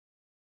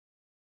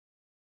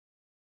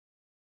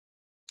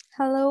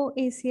Hello,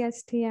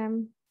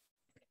 ACSTM.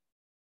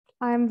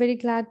 I am very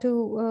glad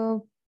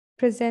to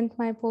present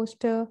my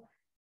poster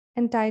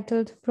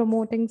entitled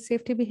Promoting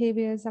Safety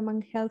Behaviors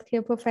Among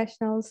Healthcare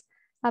Professionals,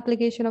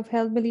 Application of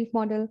Health Belief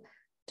Model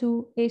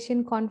to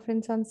Asian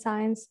Conference on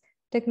Science,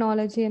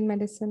 Technology and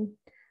Medicine.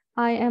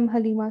 I am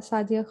Haleema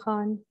Saadia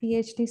Khan,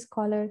 PhD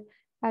scholar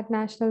at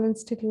National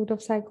Institute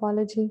of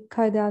Psychology,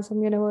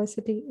 Quaid-i-Azam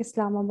University,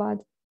 Islamabad.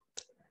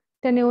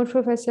 Tenured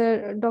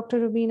Professor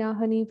Dr. Rubina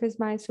Hanif is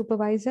my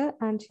supervisor,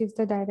 and she's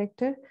the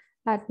director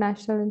at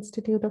National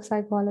Institute of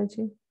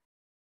Psychology.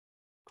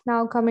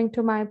 Now, coming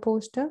to my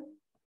poster.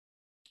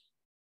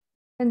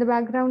 In the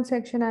background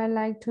section, I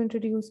like to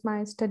introduce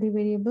my study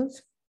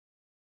variables.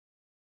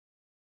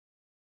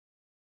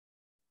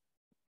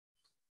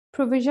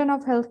 Provision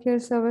of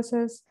healthcare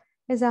services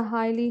is a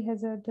highly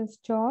hazardous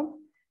job.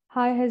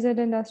 High hazard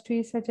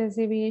industries such as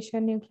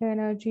aviation, nuclear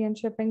energy, and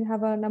shipping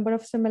have a number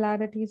of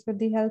similarities with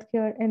the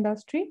healthcare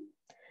industry.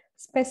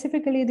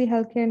 Specifically, the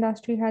healthcare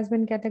industry has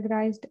been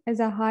categorized as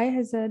a high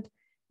hazard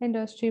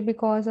industry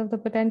because of the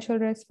potential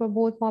risk for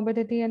both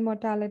morbidity and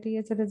mortality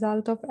as a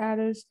result of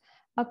errors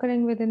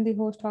occurring within the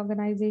host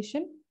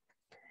organization.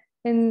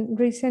 In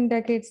recent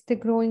decades, the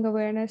growing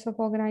awareness of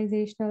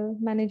organizational,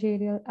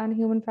 managerial, and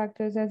human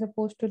factors as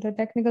opposed to the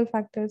technical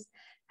factors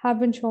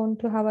have been shown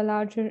to have a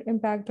larger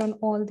impact on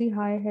all the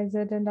high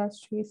hazard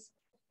industries.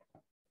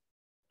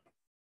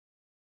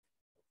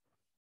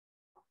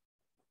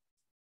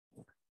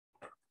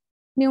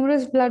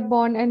 Numerous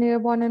bloodborne and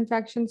airborne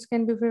infections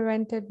can be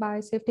prevented by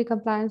safety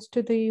compliance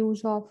to the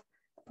use of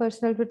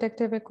personal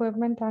protective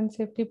equipment and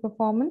safety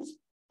performance.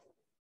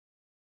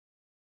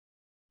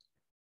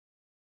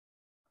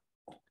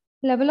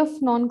 Level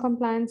of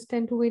non-compliance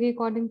tend to vary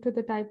according to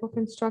the type of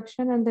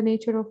instruction and the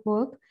nature of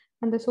work,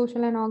 and the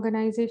social and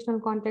organizational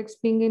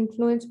context being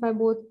influenced by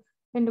both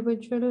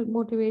individual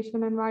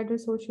motivation and wider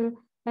social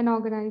and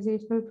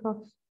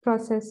organizational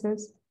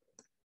processes.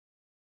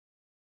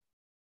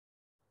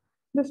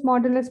 This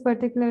model is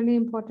particularly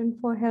important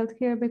for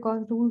healthcare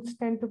because rules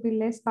tend to be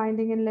less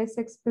binding and less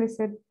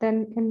explicit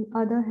than in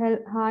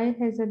other high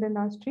hazard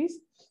industries.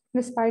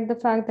 Despite the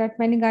fact that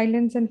many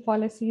guidelines and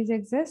policies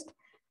exist,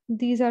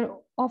 these are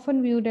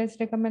often viewed as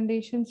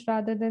recommendations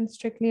rather than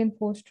strictly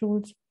enforced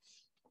rules.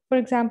 For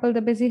example,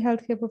 the busy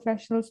healthcare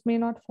professionals may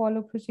not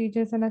follow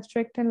procedures in a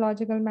strict and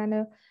logical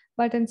manner,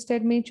 but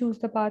instead may choose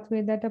the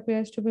pathway that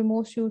appears to be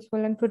most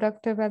useful and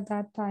productive at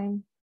that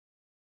time.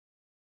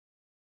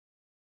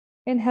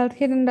 In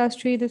healthcare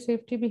industry, the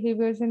safety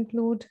behaviors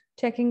include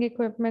checking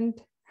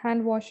equipment,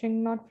 hand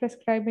washing, not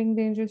prescribing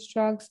dangerous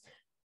drugs,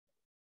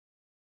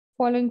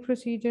 following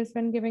procedures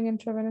when giving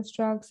intravenous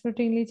drugs,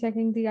 routinely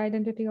checking the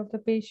identity of the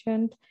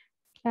patient,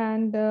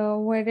 and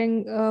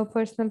wearing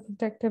personal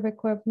protective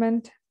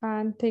equipment,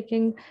 and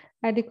taking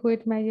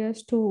adequate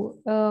measures to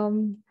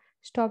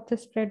stop the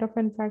spread of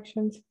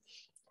infections.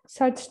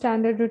 Such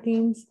standard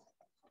routines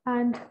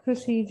and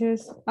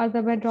procedures are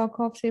the bedrock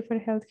of safer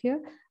healthcare,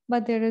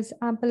 but there is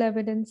ample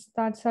evidence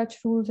that such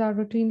rules are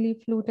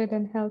routinely flouted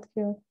in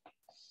healthcare.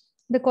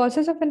 The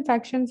causes of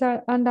infections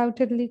are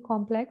undoubtedly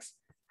complex.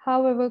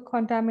 However,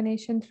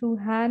 contamination through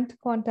hand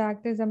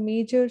contact is a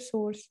major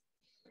source,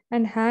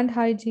 and hand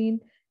hygiene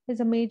is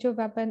a major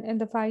weapon in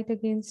the fight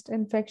against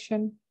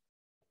infection.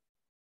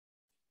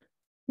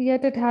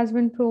 Yet, it has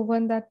been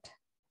proven that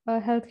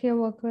healthcare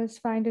workers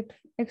find it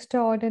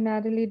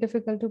extraordinarily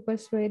difficult to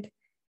persuade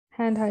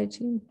hand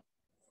hygiene.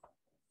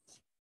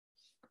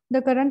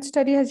 The current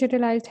study has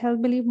utilized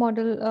health belief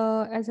model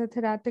as a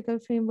theoretical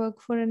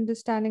framework for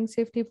understanding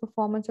safety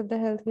performance of the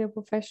healthcare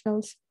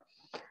professionals.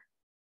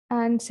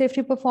 And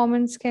safety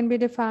performance can be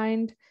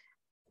defined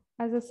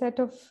as a set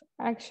of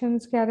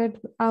actions carried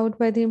out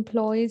by the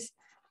employees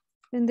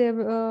in their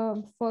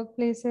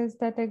workplaces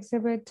that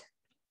exhibit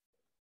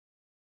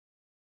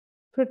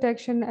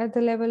protection at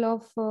the level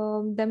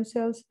of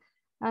themselves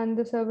and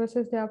the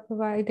services they are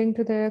providing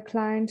to their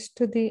clients,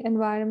 to the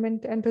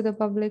environment, and to the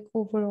public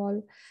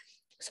overall.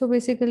 So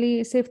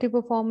basically, safety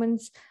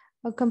performance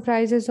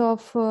comprises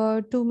of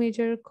two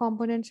major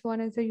components. One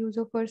is the use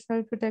of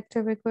personal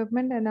protective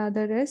equipment, and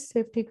other is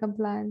safety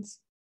compliance.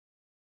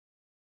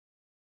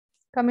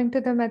 Coming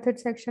to the method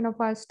section of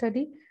our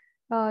study,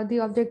 the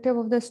objective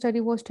of the study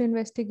was to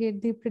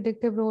investigate the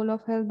predictive role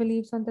of health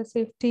beliefs on the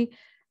safety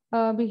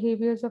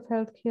behaviors of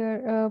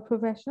healthcare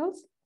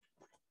professionals.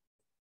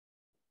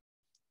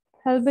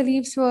 Health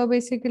beliefs were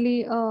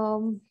basically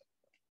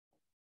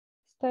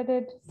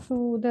studied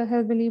through the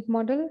health belief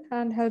model,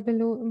 and health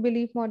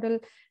belief model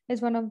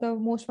is one of the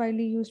most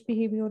widely used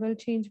behavioral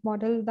change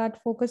model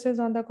that focuses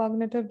on the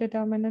cognitive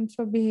determinants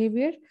of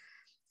behavior.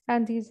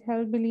 And these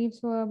health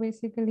beliefs were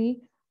basically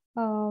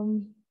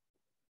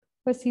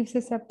perceived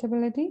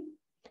susceptibility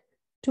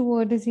to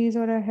a disease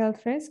or a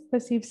health risk,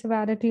 perceived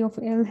severity of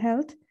ill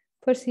health,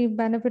 perceived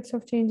benefits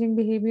of changing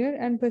behavior,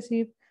 and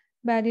perceived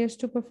barriers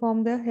to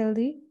perform the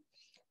healthy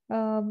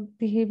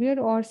behavior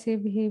or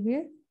safe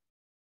behavior.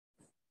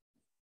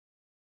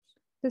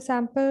 The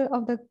sample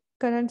of the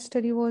current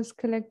study was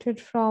collected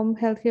from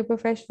healthcare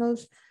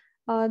professionals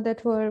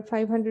that were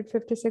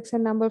 556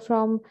 in number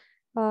from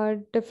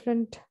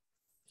different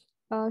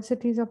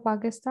cities of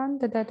Pakistan.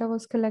 The data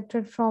was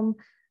collected from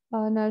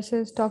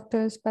nurses,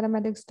 doctors,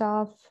 paramedic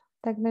staff,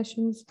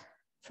 technicians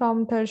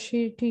from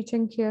tertiary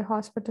teaching care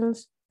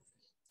hospitals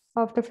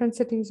of different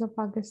cities of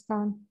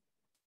Pakistan.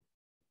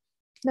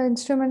 The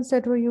instruments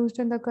that were used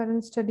in the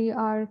current study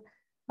are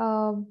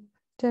uh,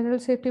 general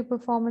safety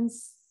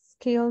performance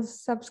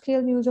scales,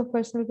 subscale use of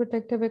personal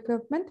protective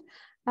equipment,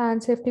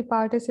 and safety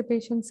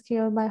participation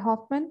scale by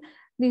Hoffman.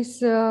 These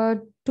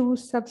two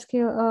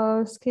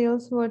subscale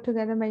scales were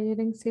together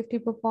measuring safety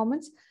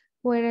performance,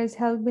 whereas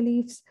health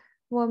beliefs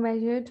were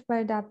measured by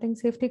adapting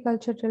safety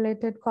culture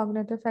related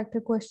cognitive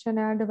factor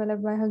questionnaire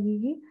developed by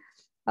Hagigi.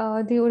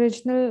 The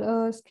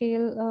original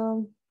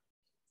scale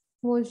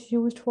was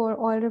used for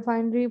oil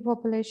refinery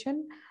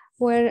population,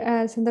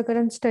 whereas in the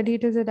current study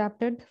it is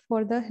adapted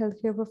for the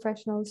healthcare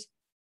professionals.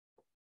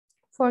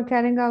 For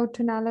carrying out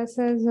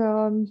analysis,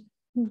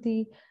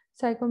 the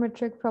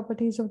psychometric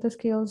properties of the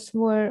scales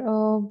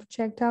were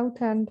checked out,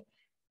 and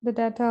the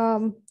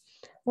data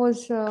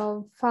was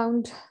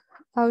found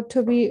out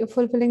to be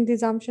fulfilling the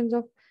assumptions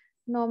of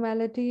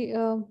normality,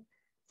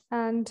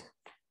 and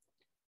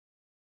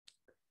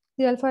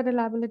the alpha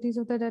reliabilities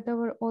of the data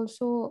were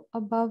also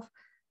above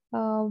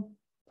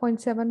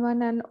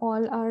 0.71, and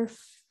all are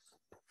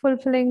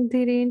fulfilling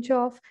the range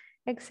of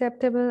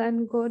acceptable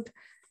and good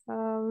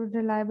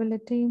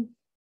reliability,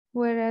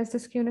 whereas the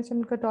skewness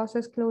and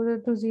kurtosis closer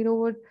to zero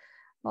would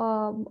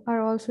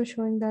are also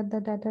showing that the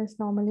data is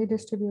normally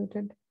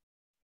distributed.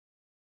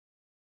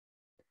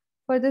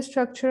 Further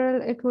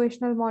structural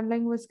equational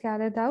modeling was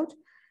carried out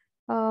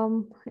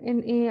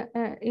in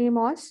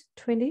AMOS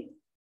 20.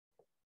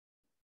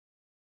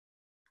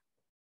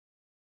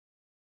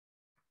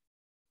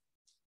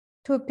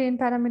 To obtain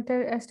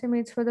parameter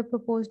estimates for the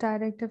proposed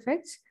direct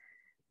effects.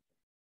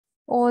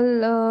 All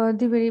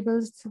the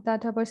variables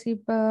that are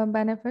perceived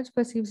benefits,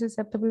 perceived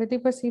susceptibility,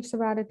 perceived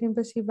severity, and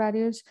perceived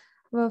barriers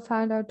were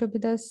found out to be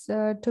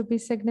to be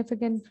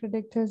significant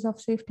predictors of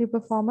safety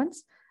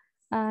performance,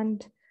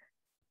 and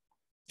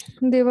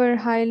they were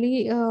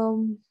highly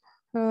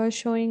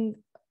showing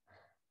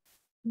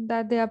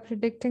that they are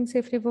predicting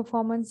safety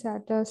performance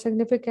at a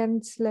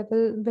significance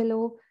level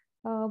below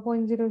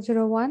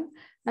 0.001,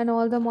 and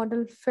all the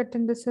model fit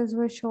indices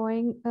were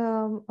showing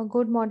a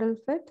good model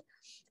fit.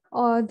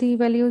 The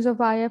values of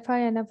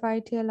IFI,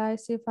 NFI, TLI,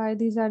 CFI,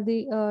 these are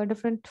the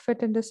different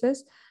fit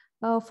indices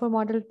for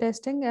model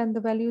testing, and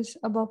the values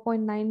above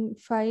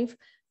 0.95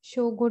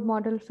 show good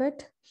model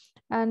fit,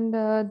 and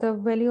the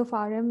value of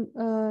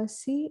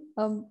RMC,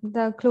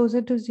 the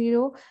closer to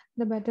zero,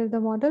 the better the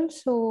model.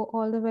 So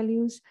all the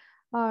values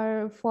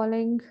are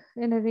falling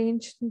in a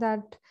range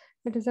that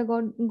it is a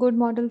good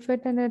model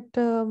fit,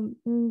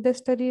 and this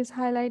study is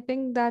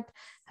highlighting that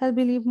health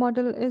belief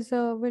model is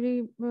a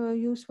very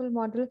useful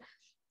model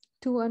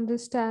to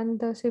understand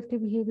the safety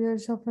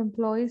behaviors of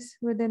employees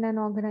within an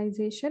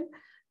organization.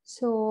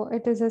 So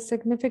it is a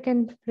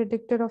significant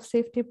predictor of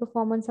safety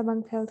performance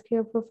among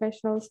healthcare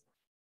professionals.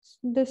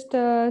 This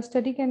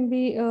study can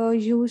be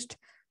used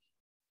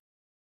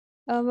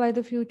by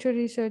the future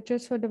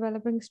researchers for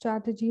developing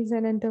strategies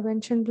and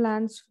intervention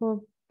plans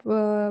for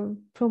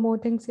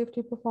promoting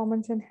safety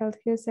performance in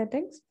healthcare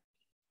settings.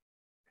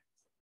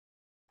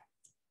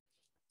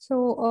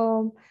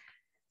 So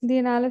the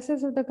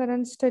analysis of the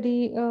current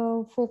study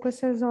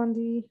focuses on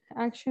the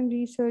action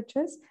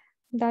researches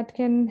that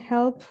can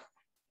help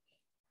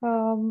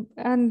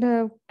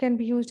and can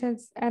be used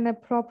as an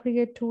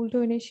appropriate tool to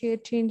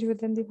initiate change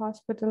within the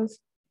hospitals.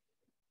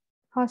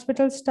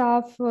 Hospital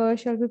staff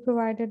shall be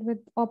provided with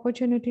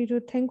opportunity to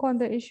think on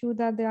the issue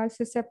that they are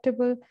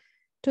susceptible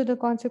to the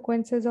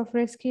consequences of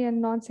risky and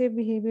non-safe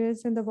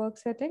behaviors in the work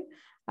setting,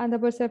 and the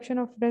perception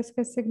of risk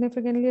is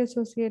significantly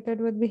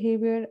associated with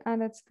behavior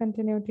and its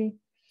continuity.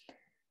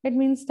 It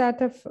means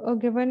that if a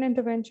given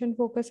intervention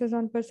focuses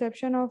on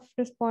perception of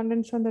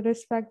respondents on the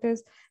risk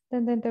factors,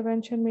 then the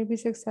intervention may be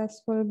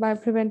successful by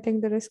preventing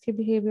the risky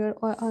behavior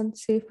or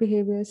unsafe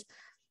behaviors.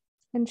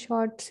 In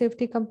short,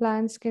 safety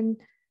compliance can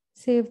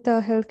save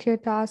the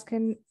healthcare task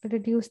and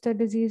reduce the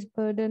disease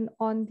burden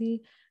on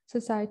the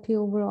society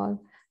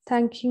overall.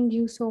 Thanking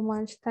you so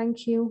much.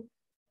 Thank you.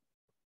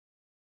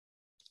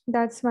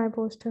 That's my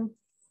poster.